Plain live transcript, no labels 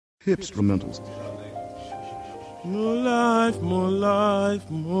Hipstrumentals. More life, more life,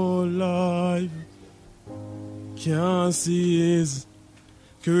 more life. Can't see his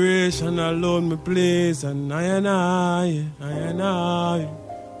creation alone, me place, and I.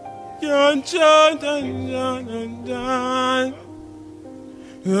 Can't chant and chant.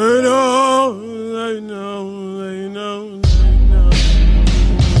 I know.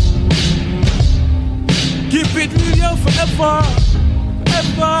 Keep it real forever.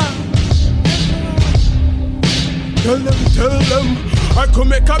 Tell them, I could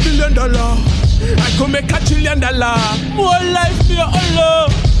make $1 billion. I could make $1 trillion. More life, me Allah.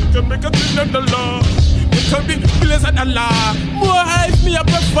 I can make $1 billion. It can be billions of dollars. More life, me I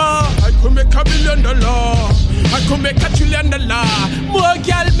prefer. I could make $1 billion. I could make $1 trillion. More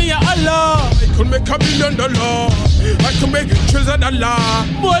girl, me Allah. I could make $1 billion. I could make trillions of dollars.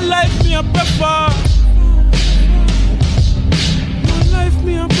 More life, me I prefer. Life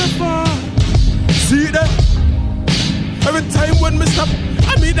me a prefer. See that? Every time when me stop,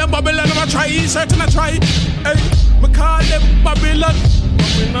 I meet them Babylon, I try, certain I try. Hey, me call them Babylon.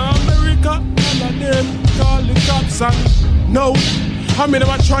 In America, all of them call the cops and no, I mean them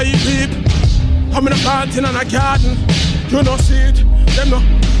I try peep. I'm in a planting and a garden. You know see it, them no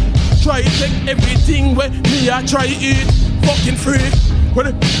try take everything where me I try eat. Fucking free.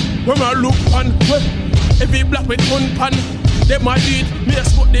 When I look on, every black with one pan. Them a eat, me a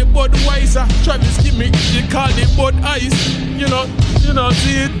smoke the Budweiser. Travis give me, they call the Bud Ice. You know,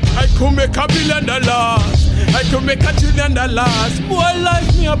 see it. I could make $1 billion. I could make $1 trillion. More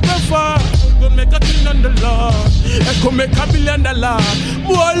life me a prefer. I could make $1 trillion. I could make $1 billion.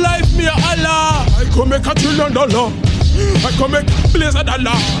 More life me a Allah. I could make $1 trillion. I could make billions of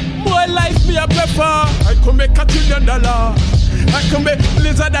dollars. More life me a prefer. I could make $1 trillion. I could make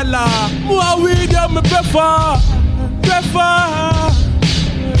billions of dollars. More weed me prefer.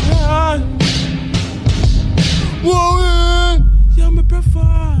 Whoa, yeah, me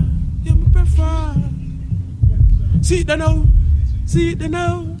prefer. See it now.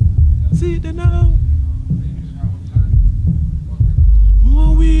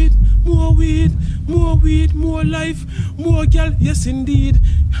 More weed, more life, more girl, yes indeed.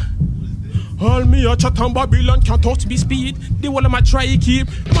 All me a chat on Babylon can't touch me speed. The one of my try keep.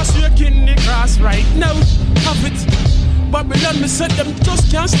 Must work in the grass right now. Have it. Babylon, me said them just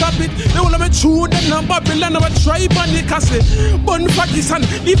can't stop it. They all of me true, them now Babylon, I'm a try panic. I say, burn Pakistan,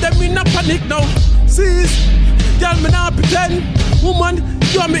 leave them in a panic now. See, girl, me now pretend. Woman,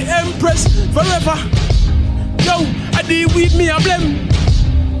 you are me empress forever. Yo, I deal with me a blame.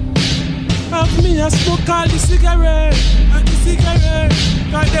 Have me a smoke all the cigarette. And the cigarette.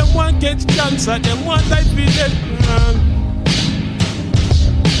 Cause them want get cancer, them want I feel them.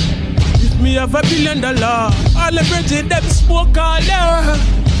 Me have $1 billion. All the bridges them smoke all there.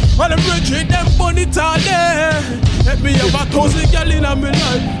 All the bridges them burn it all there. Let me have 1,000 girl in my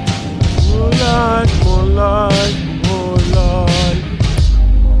life. More life.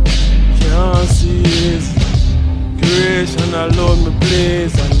 Can't see his creation alone me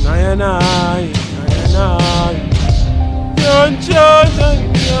place. And I. Can't I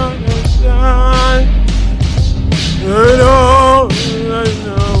know.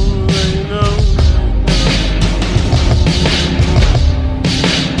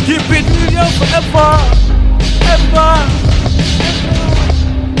 Keep it real forever.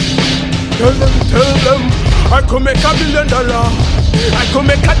 Tell them, I could make $1 billion. I could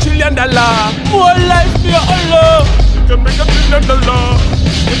make $1 trillion. More life me Allah. You can make $1 billion.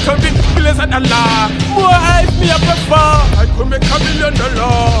 You can be billions of dollars. More life me I prefer. I could make $1 billion.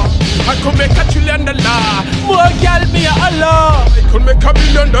 I could make $1 trillion. More girl me Allah. I could make $1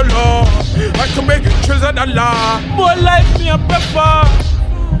 billion. I could make trillions of dollars. More life me I prefer.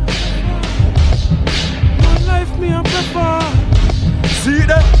 Life me a prefer. See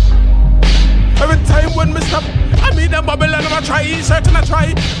that? Every time when me stop, I meet them Babylon, I try, certain I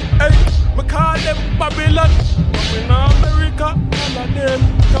try. Hey, me call them Babylon. In America, all of them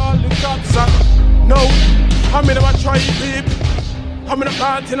call the cops and no, I mean them try peep. I'm in a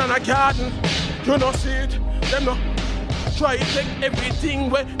planting and a garden. You know see it, them no try take everything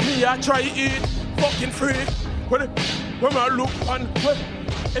where me I try eat. Fucking free. When I look on,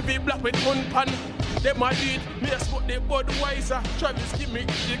 every black with one pan. Them a eat, me a smoke the Budweiser. Travis give me,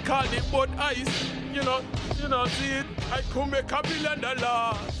 they call the Bud Ice. You know, see it. I could make $1 billion. I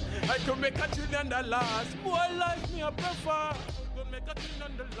could make $1 trillion. More life me a prefer. I could make $1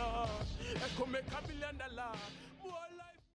 trillion. I could make $1 billion.